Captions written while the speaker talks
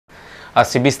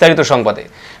আসছে বিস্তারিত সংবাদে।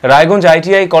 রায়গঞ্জ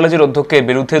আইটিআই কলেজের অধ্যক্ষের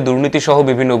বিরুদ্ধে দুর্নীতি সহ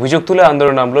বিভিন্ন অভিযোগ তুলে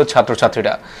আন্দোলনে নামল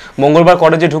ছাত্রছাত্রীরা। মঙ্গলবার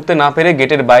কলেজে ঢুকতে না পেরে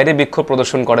গেটের বাইরে বিক্ষোভ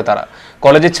প্রদর্শন করে তারা।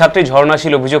 কলেজের ছাত্রী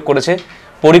ঝর্ণাশীল অভিযোগ করেছে,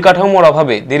 পরিকাঠামোর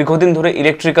অভাবে দীর্ঘদিন ধরে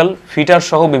ইলেকট্রিক্যাল ফিটার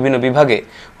সহ বিভিন্ন বিভাগে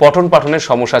পঠন পাঠনের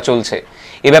সমস্যা চলছে।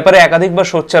 এ ব্যাপারে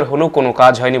একাধিকবার সোচ্চার হলেও কোনো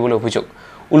কাজ হয়নি বলে অভিযোগ।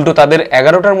 উল্টো তাদের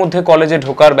 11টার মধ্যে কলেজে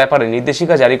ঢোকার ব্যাপারে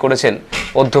নির্দেশিকা জারি করেছেন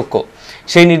অধ্যক্ষ।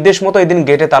 সেই নির্দেশ মতো এদিন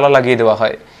গেটে তালা লাগিয়ে দেওয়া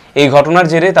হয়। এই ঘটনার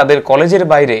জেরে তাদের কলেজের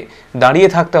বাইরে দাঁড়িয়ে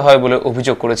থাকতে হয় বলে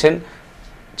অভিযোগ করেছেন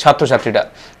ছাত্রছাত্রীরা।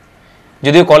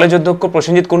 যদিও কলেজ অধ্যক্ষ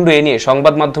প্রসেনজিৎ কুণ্ডু এ নিয়ে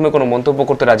সংবাদ মাধ্যমে কোনো মন্তব্য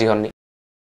করতে রাজি হননি।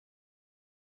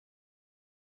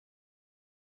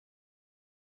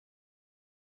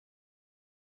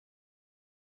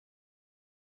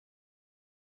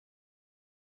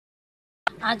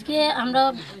 আজকে আমরা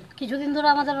কিছুদিন ধরে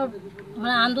আমাদের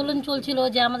আন্দোলন চলছিল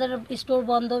যে আমাদের স্টোর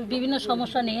বন্ধ, বিভিন্ন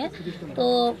সমস্যা নিয়ে। তো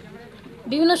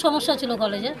বিভিন্ন সমস্যা ছিল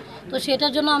কলেজে, তো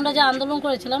সেটার জন্য আমরা যে আন্দোলন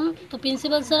করেছিলাম, তো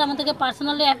প্রিন্সিপাল স্যার আমাদেরকে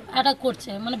পার্সোনালি অ্যাটাক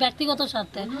করছে, মানে ব্যক্তিগত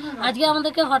স্বার্থে। আজকে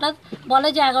আমাদেরকে হঠাৎ বলে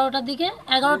যে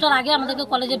 11টার আগে আমাদেরকে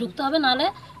কলেজে ঢুকতে হবে, নাহলে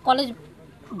কলেজ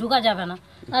ঢোকা যাবে না।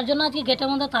 তার জন্য আজকে গেটের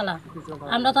মধ্যে তালা।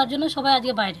 আমরা তার জন্য সবাই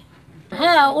আজকে বাইরে।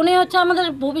 হ্যাঁ, উনি হচ্ছে আমাদের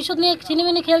ভবিষ্যৎ নিয়ে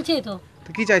ছিনিমিনি খেলছেই। তো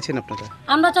কি চাইছেন আপনারা?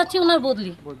 আমরা চাচ্ছি ওনার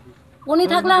বদলি। উনি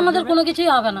থাকলে আমাদের কোনো কিছুই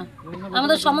হবে না,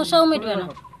 আমাদের সমস্যাও মিটবে না।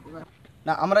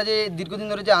 না, আমরা যে দীর্ঘদিন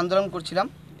ধরে যে আন্দোলন করছিলাম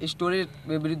এই স্টোরের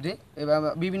বিরুদ্ধে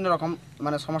বিভিন্ন রকম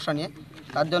সমস্যা নিয়ে,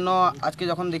 তার জন্য আজকে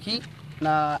যখন দেখি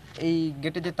না এই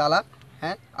গেটে যে তালা,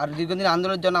 হ্যাঁ, আর দীর্ঘদিন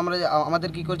আন্দোলনের জন্য আমাদের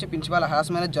কী করছে, প্রিন্সিপাল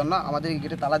হ্যারাসমেন্টের জন্য আমাদের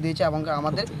গেটে তালা দিয়েছে এবং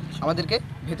আমাদেরকে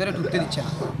ভেতরে ঢুকতে দিচ্ছে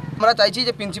না। আমরা চাইছি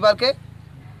যে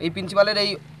প্রিন্সিপালের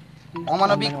এই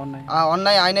অমানবিক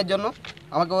অন্যায় আইনের জন্য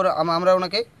আমরা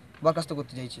ওনাকে বরখাস্ত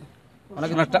করতে চাইছি।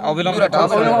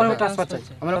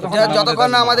 যতক্ষণ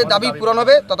না আমাদের দাবি পূরণ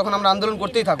হবে ততক্ষণ আমরা আন্দোলন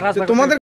করতেই থাকবো।